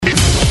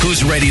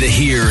Who's ready to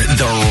hear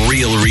the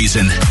real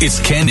reason? It's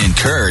Ken and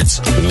Kurt's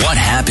What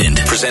Happened?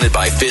 Presented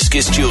by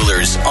Fiscus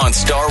Jewelers on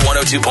Star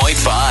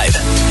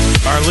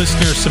 102.5. Our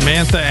listener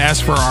Samantha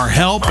asked for our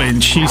help,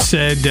 and she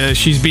said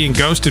she's being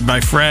ghosted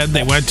by Fred.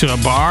 They went to a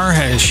bar.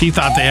 She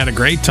thought they had a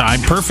great time.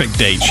 Perfect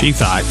date, she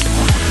thought.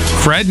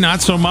 Fred,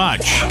 not so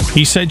much.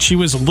 He said she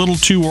was a little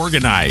too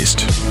organized.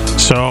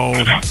 So, all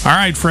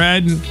right,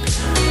 Fred,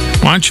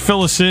 why don't you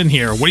fill us in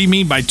here? What do you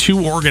mean by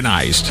too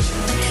organized?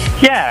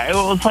 Yeah, it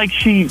was like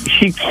she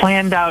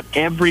planned out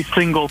every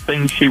single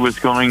thing she was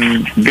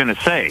gonna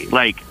say.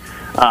 Like,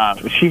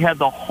 she had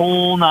the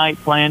whole night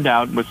planned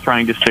out and was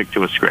trying to stick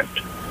to a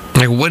script.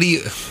 Like, what do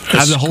you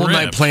have the whole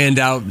night planned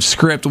out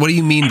script? What do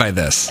you mean by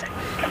this?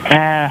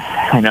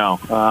 I know.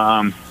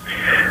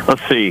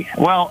 Let's see.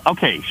 Well,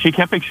 okay, she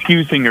kept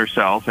excusing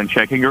herself and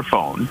checking her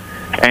phone.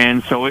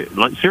 And so,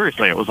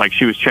 seriously, it was like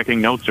she was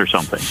checking notes or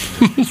something.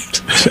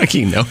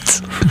 Checking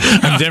notes?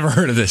 I've never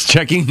heard of this.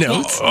 Checking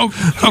notes?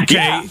 Okay.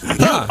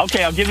 Yeah.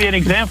 Okay, I'll give you an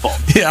example.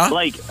 Yeah.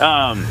 Like,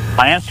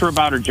 I asked her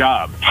about her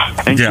job.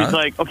 And she's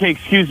like, okay,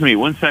 excuse me,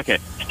 1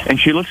 second. And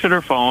she looks at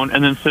her phone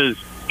and then says,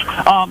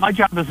 my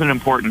job isn't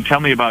important. Tell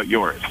me about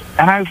yours.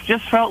 And I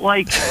just felt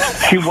like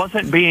she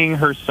wasn't being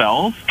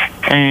herself.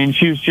 And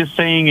she was just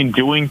saying and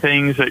doing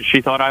things that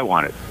she thought I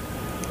wanted.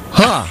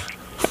 Huh.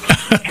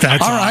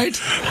 That's all on.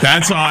 right.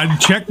 That's on.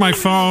 Check my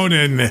phone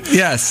and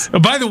yes.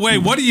 By the way,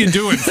 what are you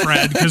doing,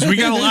 Fred? Because we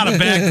got a lot of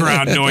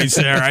background noise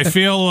there. I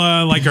feel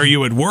like, are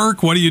you at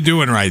work? What are you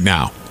doing right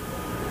now?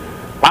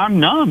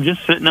 I'm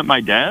just sitting at my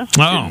desk.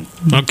 Oh,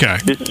 okay.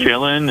 Just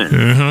chilling.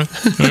 And,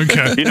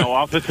 okay. You know,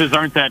 offices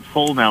aren't that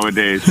full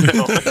nowadays. So.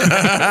 Not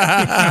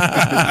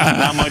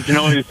much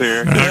noise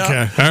there.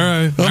 Okay. All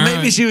right. Well,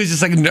 maybe she was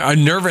just like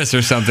nervous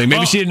or something.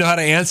 Maybe she didn't know how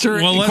to answer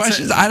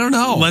questions. I don't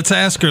know. Let's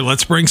ask her.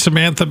 Let's bring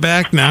Samantha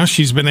back now.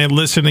 She's been able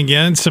to listen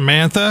again.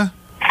 Samantha?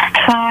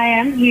 Hi,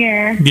 I'm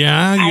here.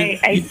 Yeah?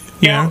 I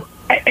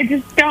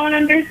just don't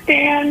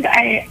understand.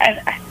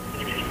 I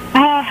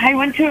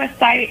went to a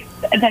site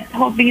that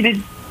told me to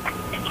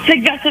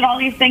suggested all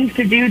these things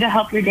to do to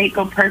help your date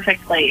go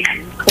perfectly.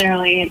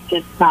 Clearly, it's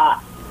just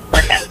not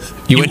working.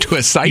 You went to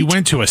a site? You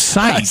went to a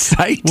site? A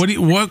site?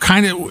 What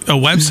kind of a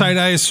website,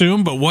 I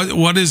assume? But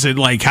what is it,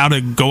 like how to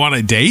go on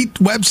a date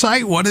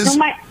website? What is... So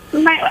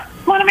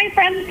one of my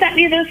friends sent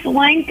me this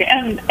link,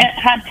 and it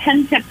had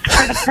 10 tips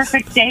for the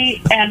perfect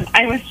date, and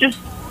I was just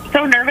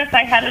so nervous.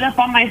 I had it up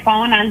on my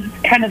phone as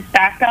kind of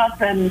backup,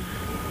 and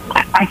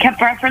I kept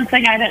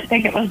referencing. I didn't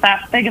think it was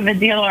that big of a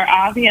deal or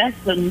obvious,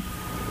 and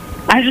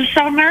I was just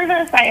so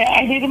nervous.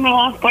 I dated my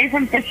last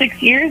boyfriend for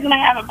 6 years, and I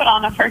haven't been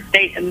on a first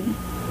date in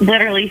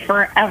literally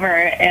forever,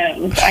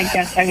 and I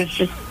guess I was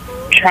just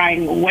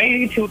trying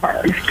way too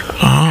hard.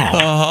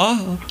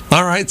 Oh.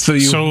 All right, so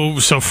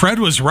Fred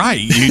was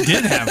right. You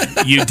did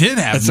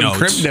have some notes.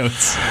 crypt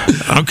notes.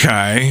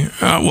 Okay.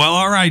 Well,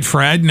 all right,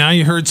 Fred. Now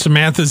you heard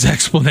Samantha's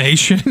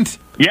explanation.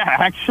 Yeah,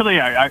 actually,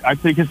 I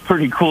think it's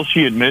pretty cool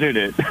she admitted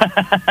it.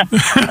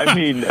 I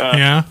mean,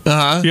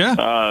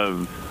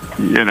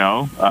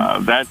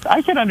 that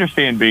I can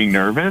understand being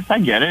nervous. I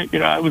get it.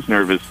 I was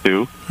nervous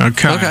too.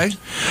 Okay.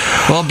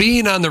 Well,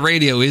 being on the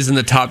radio is in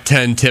the top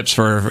 10 tips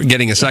for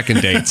getting a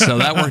second date, so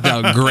that worked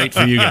out great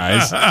for you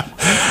guys.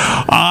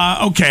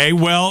 Okay.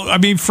 Well, I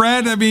mean,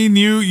 Fred,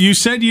 you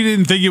said you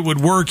didn't think it would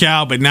work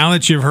out, but now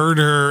that you've heard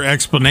her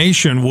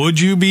explanation,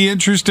 would you be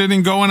interested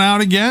in going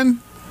out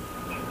again?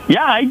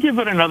 Yeah, I'd give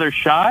it another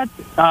shot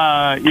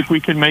if we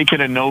can make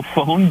it a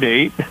no-phone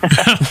date.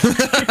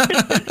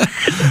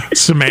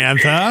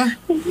 Samantha?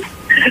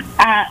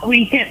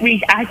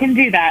 I can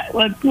do that.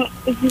 Let's do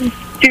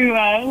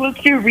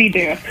a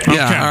redo.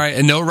 Yeah, all right.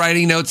 And no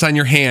writing notes on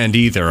your hand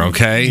either,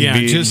 okay? Yeah,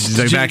 just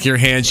back of your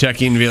hand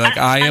checking and be like,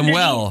 I am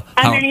well.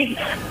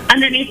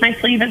 Underneath my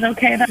sleeve is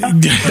okay, though?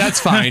 That's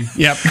fine.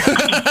 Yep.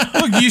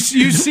 Look,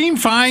 you seem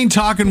fine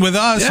talking with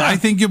us. Yeah. I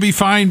think you'll be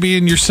fine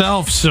being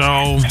yourself. So,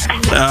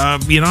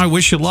 I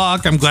wish you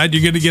luck. I'm glad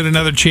you're going to get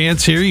another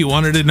chance here. You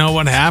wanted to know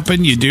what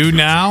happened. You do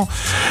now.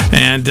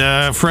 And,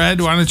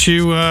 Fred, why don't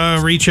you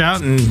reach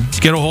out and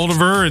get a hold of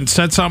her and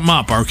set something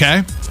up,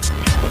 okay?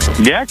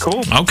 Yeah,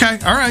 cool. Okay.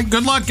 All right.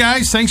 Good luck,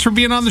 guys. Thanks for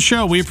being on the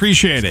show. We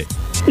appreciate it.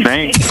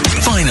 Thanks.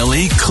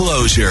 Finally,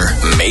 closure.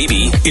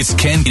 Maybe. It's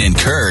Ken and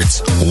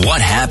Kurt's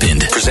What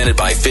Happened? Presented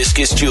by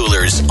Fiscus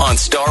Jewelers on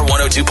Star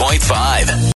 102.5.